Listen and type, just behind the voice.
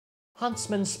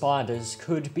Huntsman spiders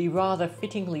could be rather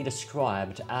fittingly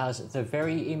described as the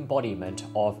very embodiment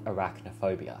of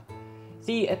arachnophobia,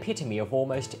 the epitome of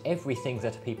almost everything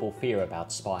that people fear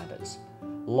about spiders.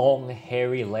 Long,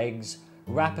 hairy legs,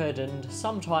 rapid and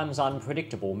sometimes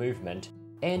unpredictable movement,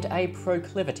 and a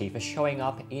proclivity for showing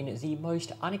up in the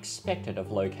most unexpected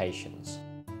of locations.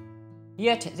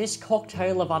 Yet this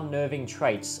cocktail of unnerving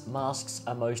traits masks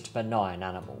a most benign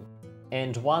animal,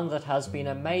 and one that has been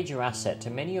a major asset to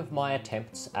many of my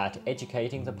attempts at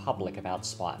educating the public about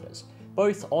spiders,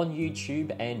 both on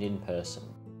YouTube and in person.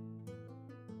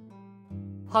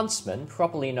 Huntsmen,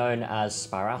 properly known as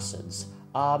sparassids,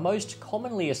 are most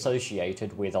commonly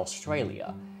associated with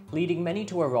Australia, leading many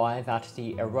to arrive at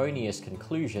the erroneous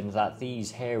conclusion that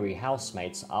these hairy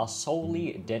housemates are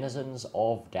solely denizens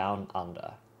of Down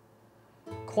Under.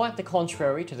 Quite the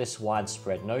contrary to this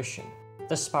widespread notion,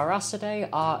 the Sparassidae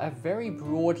are a very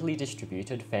broadly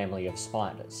distributed family of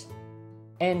spiders.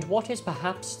 And what is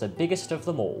perhaps the biggest of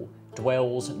them all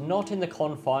dwells not in the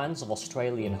confines of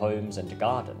Australian homes and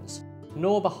gardens,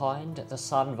 nor behind the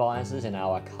sun visors in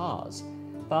our cars,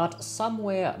 but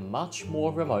somewhere much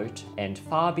more remote and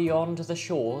far beyond the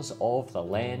shores of the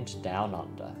land down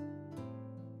under.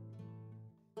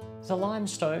 The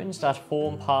limestones that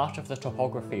form part of the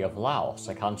topography of Laos,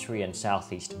 a country in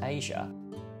Southeast Asia,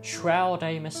 shroud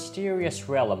a mysterious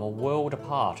realm a world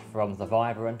apart from the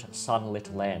vibrant,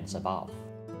 sunlit lands above.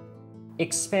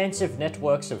 Expansive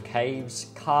networks of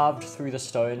caves, carved through the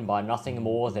stone by nothing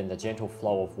more than the gentle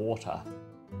flow of water,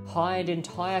 hide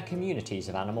entire communities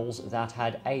of animals that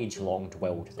had age-long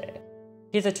dwelled there,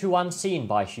 hitherto unseen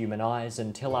by human eyes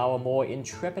until our more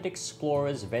intrepid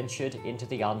explorers ventured into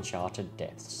the uncharted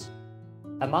depths.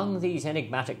 Among these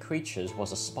enigmatic creatures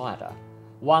was a spider,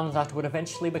 one that would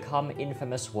eventually become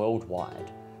infamous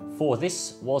worldwide, for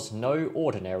this was no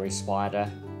ordinary spider,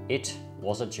 it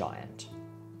was a giant.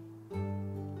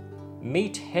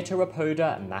 Meet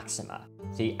Heteropoda maxima,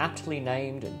 the aptly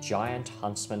named Giant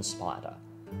Huntsman Spider,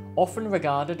 often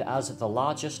regarded as the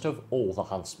largest of all the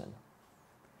huntsmen.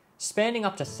 Spanning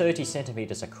up to 30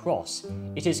 centimeters across,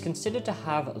 it is considered to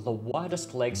have the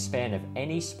widest leg span of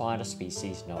any spider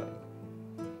species known.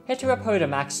 Heteropoda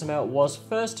maxima was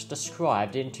first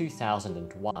described in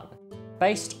 2001,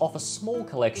 based off a small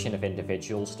collection of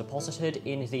individuals deposited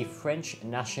in the French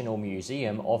National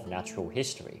Museum of Natural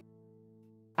History.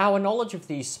 Our knowledge of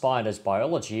these spiders'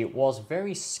 biology was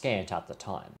very scant at the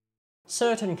time.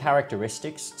 Certain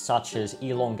characteristics, such as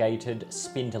elongated,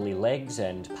 spindly legs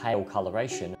and pale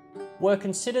coloration, were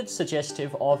considered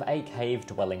suggestive of a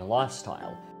cave-dwelling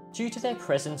lifestyle, due to their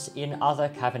presence in other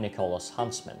cavernicolous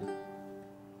huntsmen.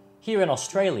 Here in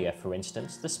Australia, for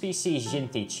instance, the species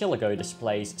Ginthi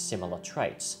displays similar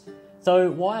traits,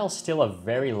 though while still a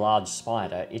very large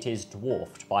spider, it is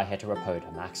dwarfed by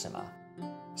Heteropoda maxima.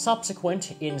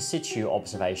 Subsequent in situ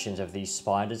observations of these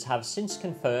spiders have since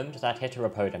confirmed that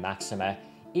Heteropoda maxima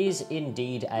is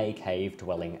indeed a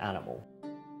cave-dwelling animal.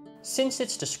 Since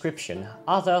its description,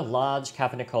 other large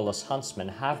cavernicolous huntsmen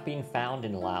have been found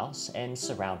in Laos and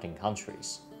surrounding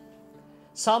countries.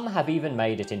 Some have even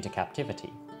made it into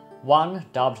captivity. One,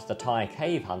 dubbed the Thai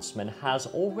cave huntsman, has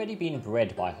already been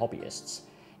bred by hobbyists,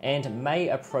 and may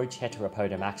approach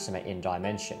Heteropoda maxima in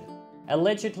dimension,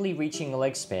 allegedly reaching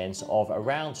leg spans of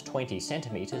around 20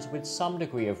 centimeters with some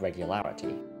degree of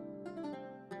regularity.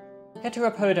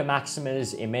 Heteropoda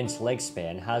maxima's immense leg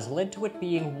span has led to it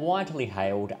being widely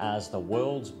hailed as the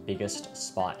world's biggest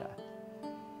spider.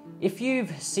 If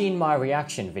you've seen my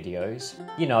reaction videos,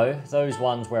 you know, those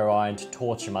ones where I'd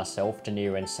torture myself to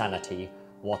near insanity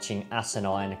watching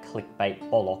asinine clickbait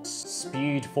bollocks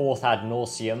spewed forth ad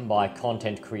nauseum by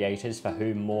content creators for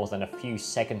whom more than a few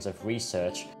seconds of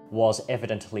research was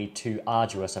evidently too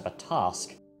arduous of a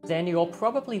task, then you're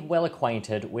probably well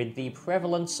acquainted with the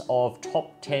prevalence of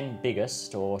top 10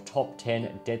 biggest or top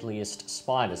 10 deadliest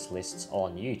spiders lists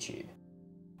on YouTube.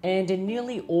 And in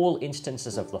nearly all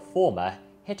instances of the former,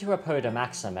 Heteropoda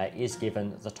maxima is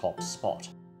given the top spot.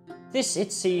 This,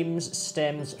 it seems,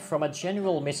 stems from a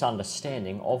general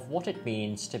misunderstanding of what it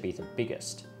means to be the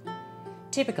biggest.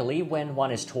 Typically, when one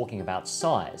is talking about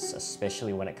size,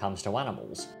 especially when it comes to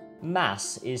animals,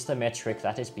 mass is the metric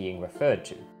that is being referred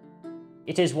to.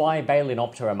 It is why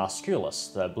Balaenoptera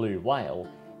musculus, the blue whale,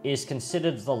 is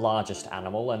considered the largest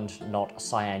animal and not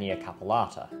Cyanea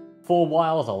capillata, for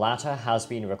while the latter has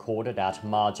been recorded at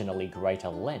marginally greater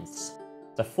lengths,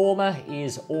 the former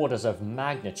is orders of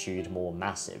magnitude more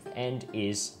massive, and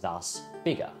is thus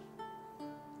bigger.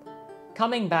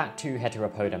 Coming back to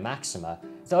Heteropoda maxima,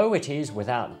 though it is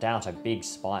without doubt a big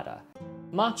spider,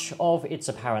 much of its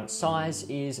apparent size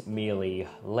is merely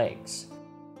legs.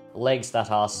 legs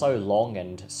that are so long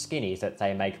and skinny that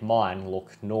they make mine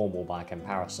look normal by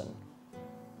comparison.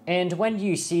 And when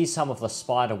you see some of the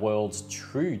spider world's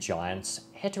true giants,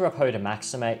 Heteropoda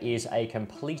maxima is a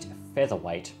complete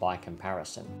featherweight by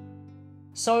comparison.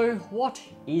 So what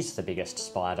is the biggest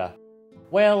spider?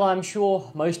 Well, I'm sure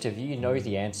most of you know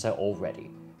the answer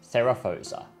already.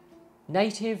 Theraphosa.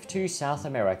 Native to South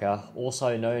America,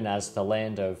 also known as the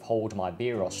land of Hold My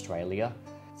Beer Australia,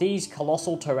 these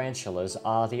colossal tarantulas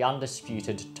are the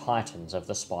undisputed titans of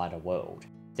the spider world.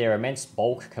 Their immense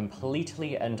bulk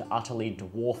completely and utterly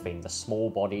dwarfing the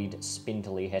small-bodied,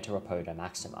 spindly Heteropoda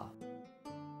maxima.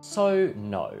 So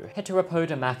no,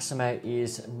 Heteropoda maxima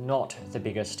is not the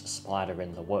biggest spider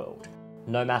in the world,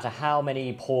 no matter how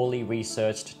many poorly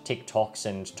researched TikToks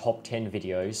and top 10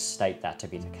 videos state that to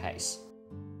be the case.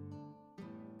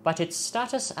 But its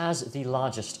status as the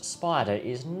largest spider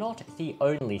is not the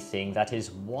only thing that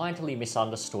is widely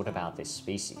misunderstood about this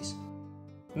species.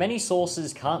 Many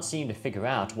sources can't seem to figure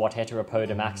out what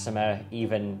Heteropoda maxima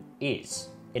even is.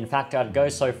 In fact, I'd go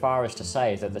so far as to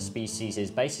say that the species is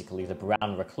basically the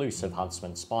brown recluse of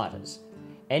huntsman spiders.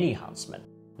 Any huntsman,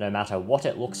 no matter what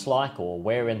it looks like or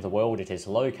where in the world it is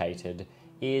located,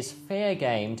 is fair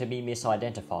game to be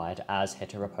misidentified as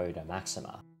Heteropoda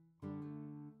maxima.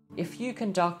 If you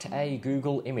conduct a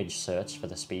Google image search for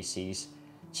the species,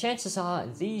 chances are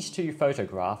these two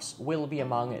photographs will be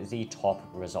among the top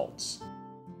results.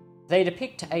 They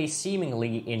depict a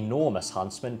seemingly enormous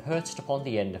huntsman perched upon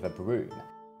the end of a broom,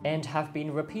 and have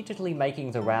been repeatedly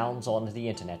making the rounds on the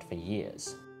internet for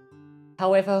years.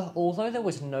 However, although there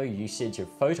was no usage of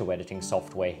photo editing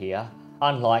software here,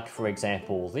 unlike, for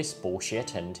example, this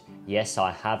bullshit, and yes,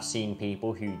 I have seen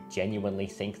people who genuinely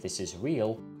think this is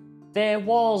real, there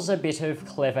was a bit of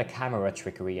clever camera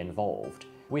trickery involved,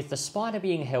 with the spider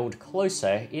being held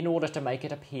closer in order to make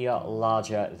it appear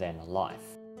larger than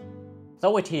life.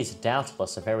 Though it is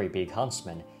doubtless a very big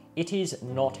huntsman, it is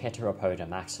not Heteropoda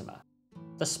maxima.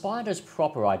 The spider's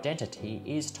proper identity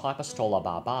is Typostola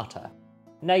barbata,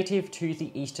 native to the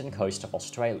eastern coast of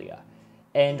Australia,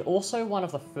 and also one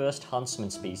of the first huntsman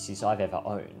species I've ever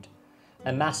owned.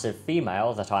 A massive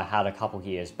female that I had a couple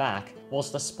years back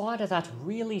was the spider that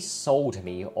really sold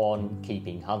me on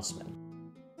keeping huntsmen.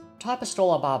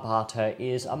 Typostola barbata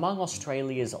is among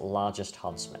Australia's largest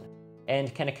huntsmen,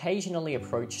 and can occasionally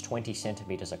approach 20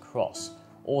 centimetres across,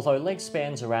 although leg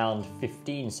spans around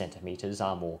 15 centimetres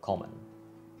are more common.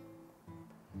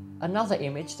 Another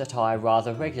image that I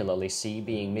rather regularly see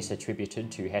being misattributed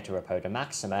to Heteropoda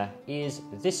maxima is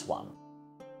this one.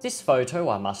 This photo,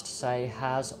 I must say,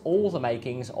 has all the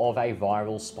makings of a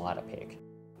viral spider pic.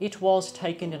 It was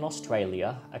taken in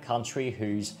Australia, a country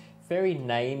whose very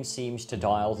name seems to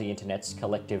dial the internet's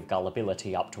collective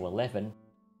gullibility up to 11,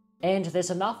 and there's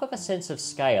enough of a sense of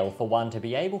scale for one to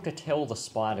be able to tell the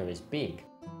spider is big,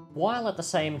 while at the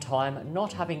same time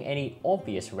not having any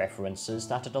obvious references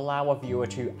that'd allow a viewer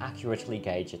to accurately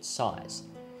gauge its size,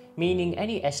 meaning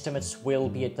any estimates will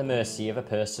be at the mercy of a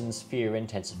person's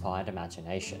fear-intensified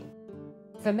imagination.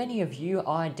 For many of you,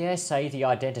 I dare say the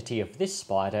identity of this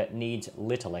spider needs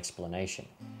little explanation.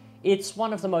 It's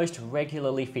one of the most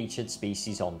regularly featured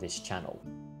species on this channel.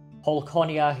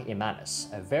 Holconia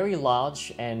immanis, a very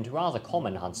large and rather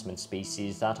common huntsman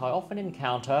species that I often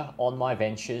encounter on my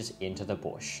ventures into the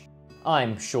bush.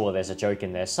 I'm sure there's a joke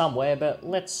in there somewhere, but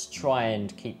let's try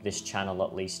and keep this channel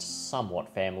at least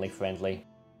somewhat family-friendly.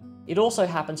 It also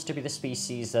happens to be the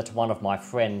species that one of my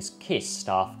friends kissed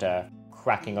after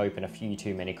cracking open a few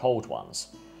too many cold ones.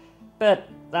 But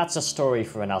that's a story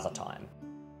for another time.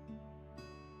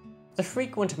 The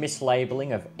frequent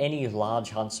mislabeling of any large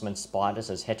huntsman spiders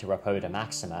as Heteropoda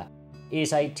maxima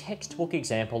is a textbook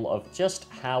example of just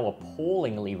how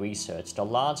appallingly researched a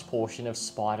large portion of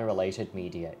spider-related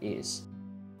media is.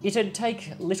 It'd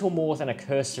take little more than a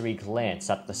cursory glance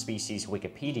at the species'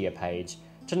 Wikipedia page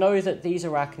to know that these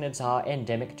arachnids are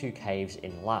endemic to caves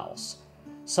in Laos.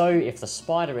 So if the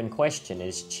spider in question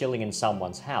is chilling in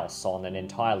someone's house on an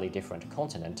entirely different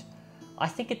continent, I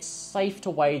think it's safe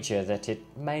to wager that it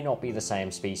may not be the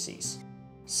same species.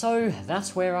 So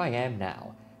that's where I am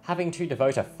now, having to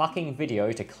devote a fucking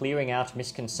video to clearing out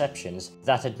misconceptions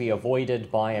that'd be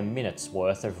avoided by a minute's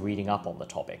worth of reading up on the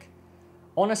topic.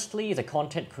 Honestly, the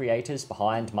content creators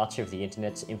behind much of the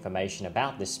internet's information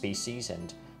about this species,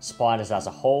 and spiders as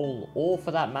a whole, or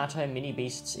for that matter mini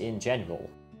beasts in general,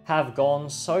 have gone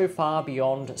so far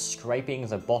beyond scraping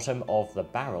the bottom of the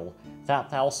barrel that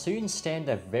they'll soon stand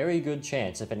a very good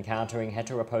chance of encountering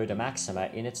Heteropoda maxima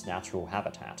in its natural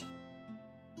habitat.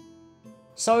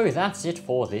 So that's it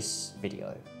for this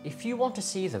video. If you want to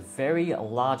see the very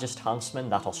largest huntsman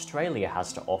that Australia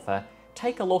has to offer,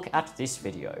 take a look at this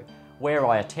video, where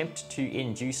I attempt to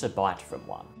induce a bite from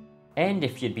one. And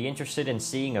if you'd be interested in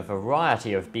seeing a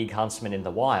variety of big huntsmen in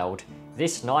the wild,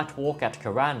 this night walk at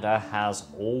Nakarada has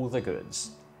all the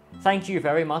goods. Thank you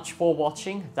very much for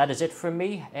watching, that is it from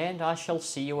me, and I shall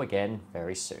see you again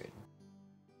very soon.